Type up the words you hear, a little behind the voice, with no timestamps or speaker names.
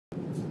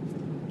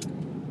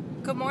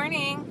Good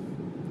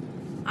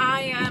morning.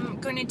 I am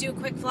going to do a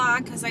quick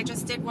vlog because I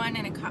just did one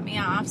and it cut me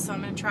off, so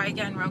I'm going to try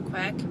again real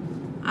quick.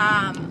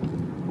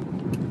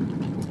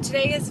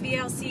 Today is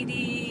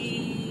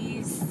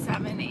VLCD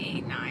 7,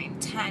 8, 9,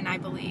 10, I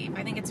believe.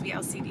 I think it's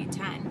VLCD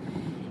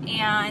 10.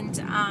 And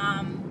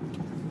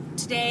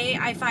today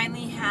I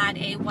finally had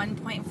a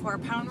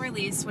 1.4 pound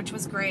release, which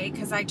was great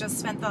because I just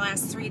spent the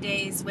last 3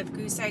 days with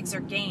goose eggs or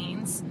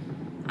gains.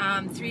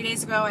 3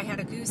 days ago I had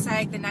a goose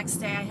egg, the next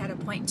day I had a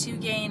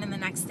 0.2 gain, and the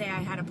next day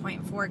I had a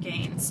 0.4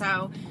 gain.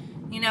 So,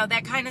 you know,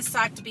 that kind of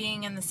sucked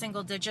being in the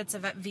single digits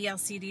of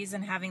VLCDs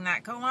and having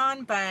that go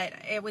on, but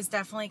it was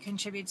definitely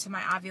contributed to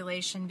my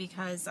ovulation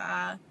because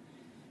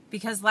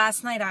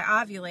last night I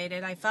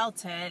ovulated, I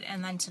felt it,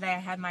 and then today I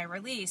had my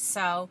release.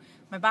 So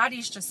my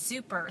body's just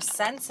super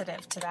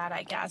sensitive to that,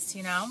 I guess,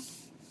 you know.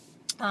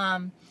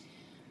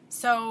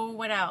 So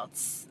what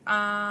else?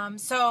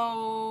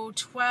 So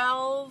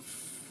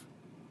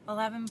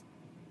 11.8,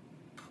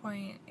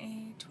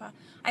 12.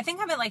 I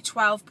think I'm at like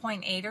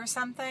 12.8 or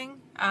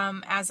something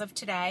as of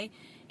today.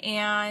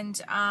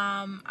 And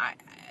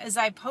as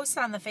I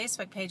posted on the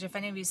Facebook page, if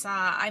any of you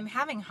saw, I'm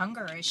having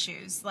hunger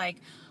issues.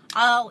 Like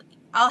I'll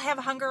have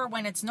hunger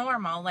when it's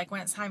normal, like when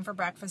it's time for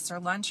breakfast or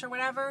lunch or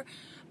whatever.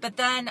 But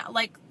then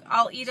like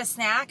I'll eat a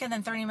snack and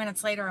then 30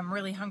 minutes later I'm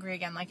really hungry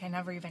again, like I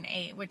never even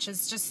ate, which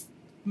is just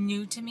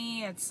new to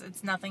me.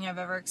 It's nothing I've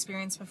ever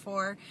experienced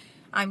before.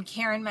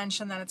 Karen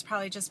mentioned that it's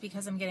probably just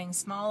because I'm getting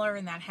smaller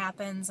and that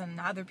happens, and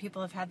other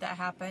people have had that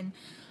happen.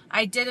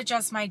 I did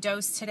adjust my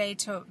dose today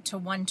to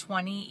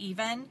 120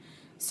 even,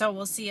 so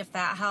we'll see if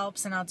that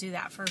helps, and I'll do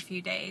that for a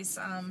few days.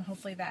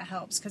 Hopefully that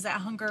helps, because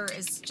that hunger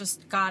is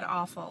just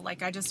god-awful.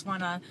 Like, I just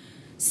want to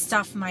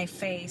stuff my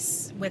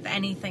face with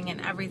anything and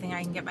everything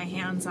I can get my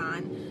hands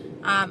on.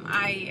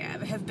 I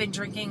have been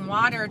drinking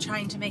water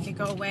trying to make it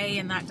go away,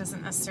 and that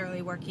doesn't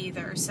necessarily work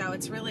either, so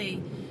it's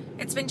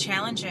been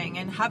challenging,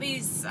 and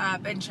hubby's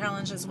been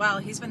challenged as well.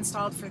 He's been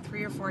stalled for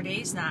 3 or 4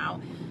 days now.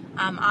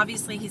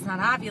 Obviously he's not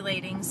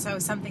ovulating, so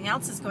something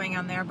else is going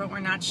on there, but we're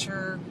not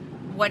sure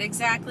what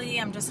exactly.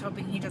 I'm just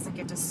hoping he doesn't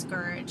get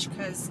discouraged,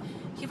 because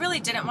he really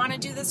didn't want to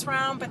do this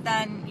round, but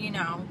then, you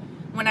know,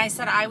 when I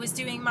said I was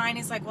doing mine,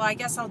 he's like, well, I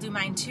guess I'll do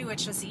mine too.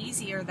 It's just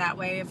easier that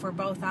way if we're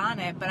both on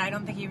it, but I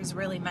don't think he was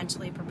really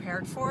mentally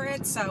prepared for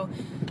it, so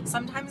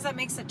sometimes that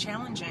makes it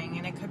challenging,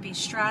 and it could be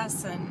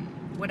stress and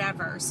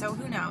whatever, so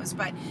who knows.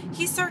 But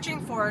he's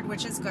surging forward,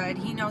 which is good.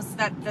 He knows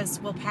that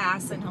this will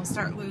pass and he'll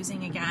start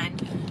losing again.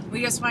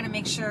 We just want to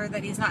make sure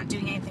that he's not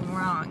doing anything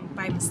wrong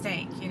by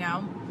mistake, you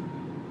know.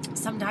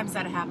 Sometimes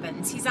that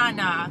happens. He's on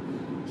the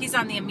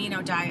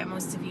amino diet,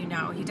 most of you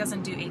know. He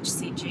doesn't do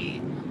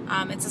HCG.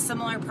 It's a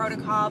similar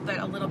protocol, but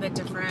a little bit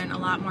different, a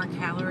lot more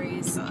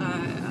calories,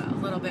 a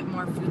little bit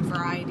more food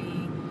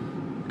variety,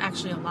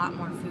 actually a lot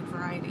more food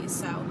variety.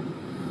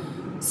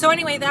 So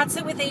anyway, that's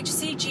it with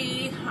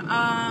HCG.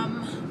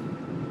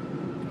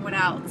 What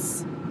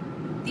else?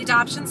 The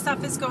adoption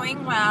stuff is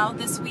going well.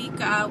 This week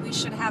we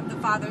should have the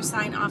father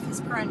sign off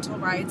his parental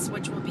rights,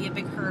 which will be a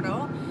big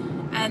hurdle.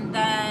 And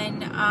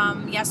then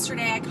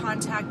yesterday I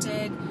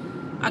contacted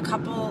a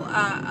couple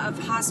of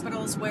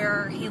hospitals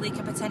where Haley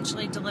could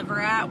potentially deliver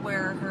at,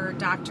 where her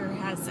doctor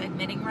has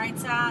admitting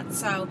rights at.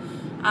 So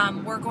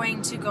we're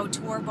going to go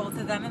tour both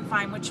of them and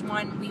find which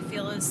one we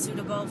feel is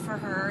suitable for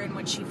her and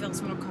which she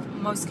feels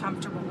most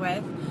comfortable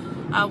with.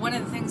 One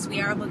of the things we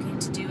are looking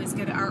to do is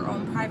get our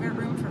own private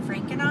room for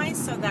Frank and I,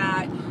 so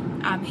that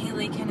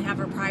Haley can have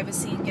her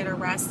privacy and get her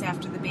rest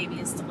after the baby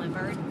is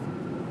delivered.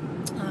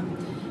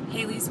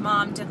 Haley's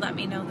mom did let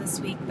me know this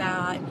week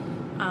that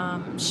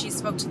she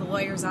spoke to the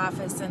lawyer's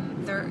office,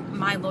 and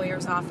my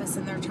lawyer's office,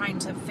 and they're trying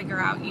to figure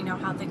out, you know,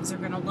 how things are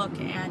going to look.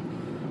 And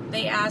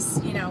they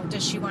asked, you know,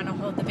 does she want to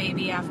hold the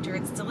baby after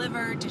it's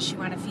delivered? Does she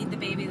want to feed the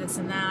baby, this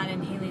and that?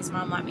 And Haley's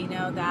mom let me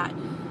know that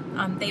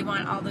they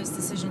want all those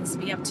decisions to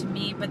be up to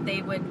me, but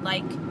they would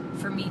like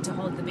for me to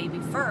hold the baby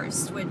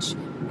first, which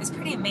is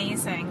pretty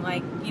amazing.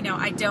 Like, you know,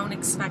 I don't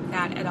expect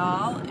that at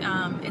all.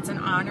 It's an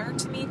honor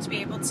to me to be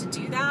able to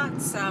do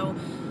that. So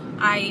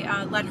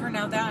I let her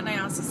know that, and I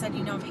also said,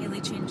 you know, if Haley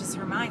changes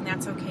her mind,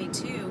 that's okay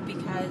too,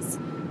 because,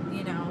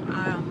 you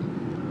know,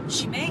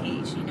 she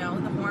may, you know,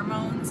 the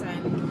hormones,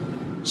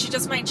 and she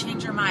just might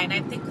change her mind.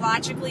 I think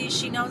logically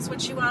she knows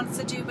what she wants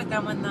to do, but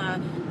then when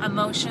the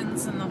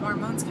emotions and the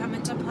hormones come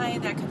into play,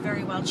 that could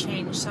very well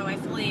change. So I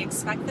fully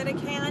expect that it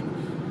can,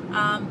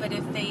 but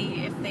if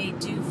they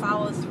do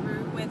follow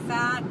through with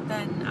that,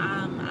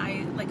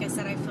 then like I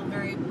said, I feel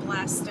very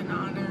blessed and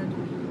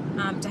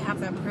honored to have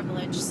that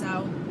privilege.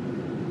 So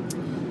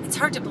it's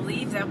hard to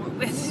believe that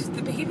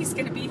the baby's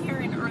going to be here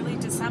in early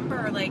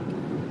December. Like,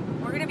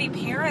 we're going to be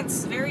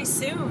parents very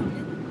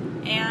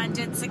soon, and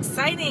it's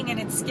exciting and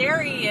it's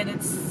scary and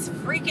it's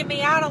freaking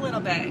me out a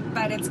little bit,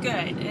 but it's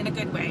good in a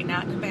good way,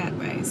 not in a bad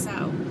way.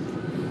 So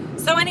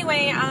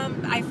anyway,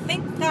 I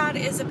think that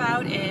is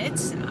about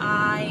it.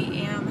 I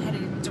am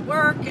headed into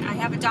work. I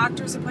have a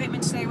doctor's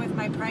appointment today with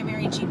my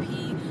primary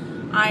GP.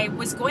 I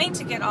was going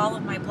to get all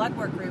of my blood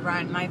work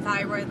rerun, my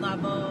thyroid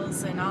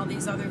levels and all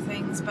these other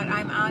things, but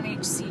I'm on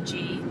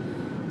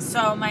HCG. So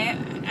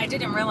I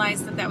didn't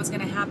realize that was going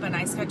to happen.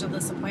 I scheduled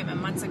this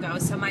appointment months ago.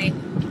 So my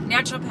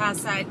naturopath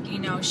said, you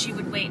know, she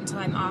would wait until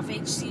I'm off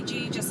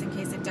HCG just in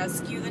case it does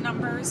skew the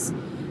numbers.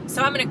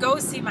 So I'm going to go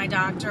see my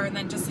doctor and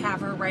then just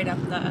have her write up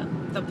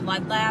the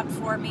blood lab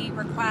for me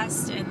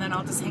request, and then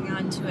I'll just hang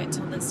on to it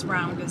till this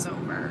round is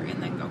over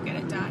and then go get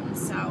it done.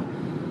 So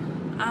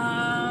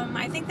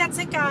I think that's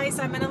it, guys.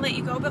 I'm going to let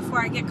you go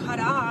before I get cut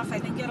off. I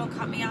think it'll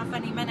cut me off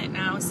any minute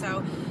now.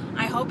 So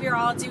I hope you're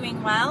all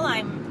doing well.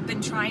 I've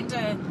been trying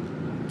to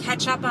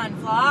catch up on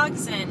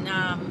vlogs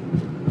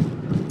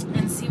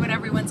and see what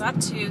everyone's up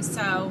to.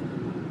 So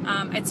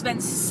it's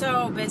been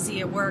so busy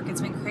at work.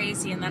 It's been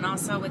crazy. And then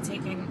also with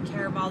taking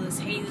care of all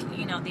this,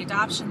 you know, the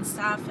adoption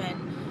stuff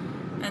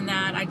and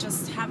that, I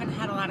just haven't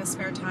had a lot of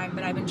spare time,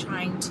 but I've been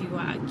trying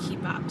to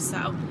keep up.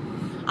 So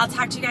I'll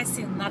talk to you guys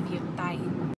soon. Love you. Bye.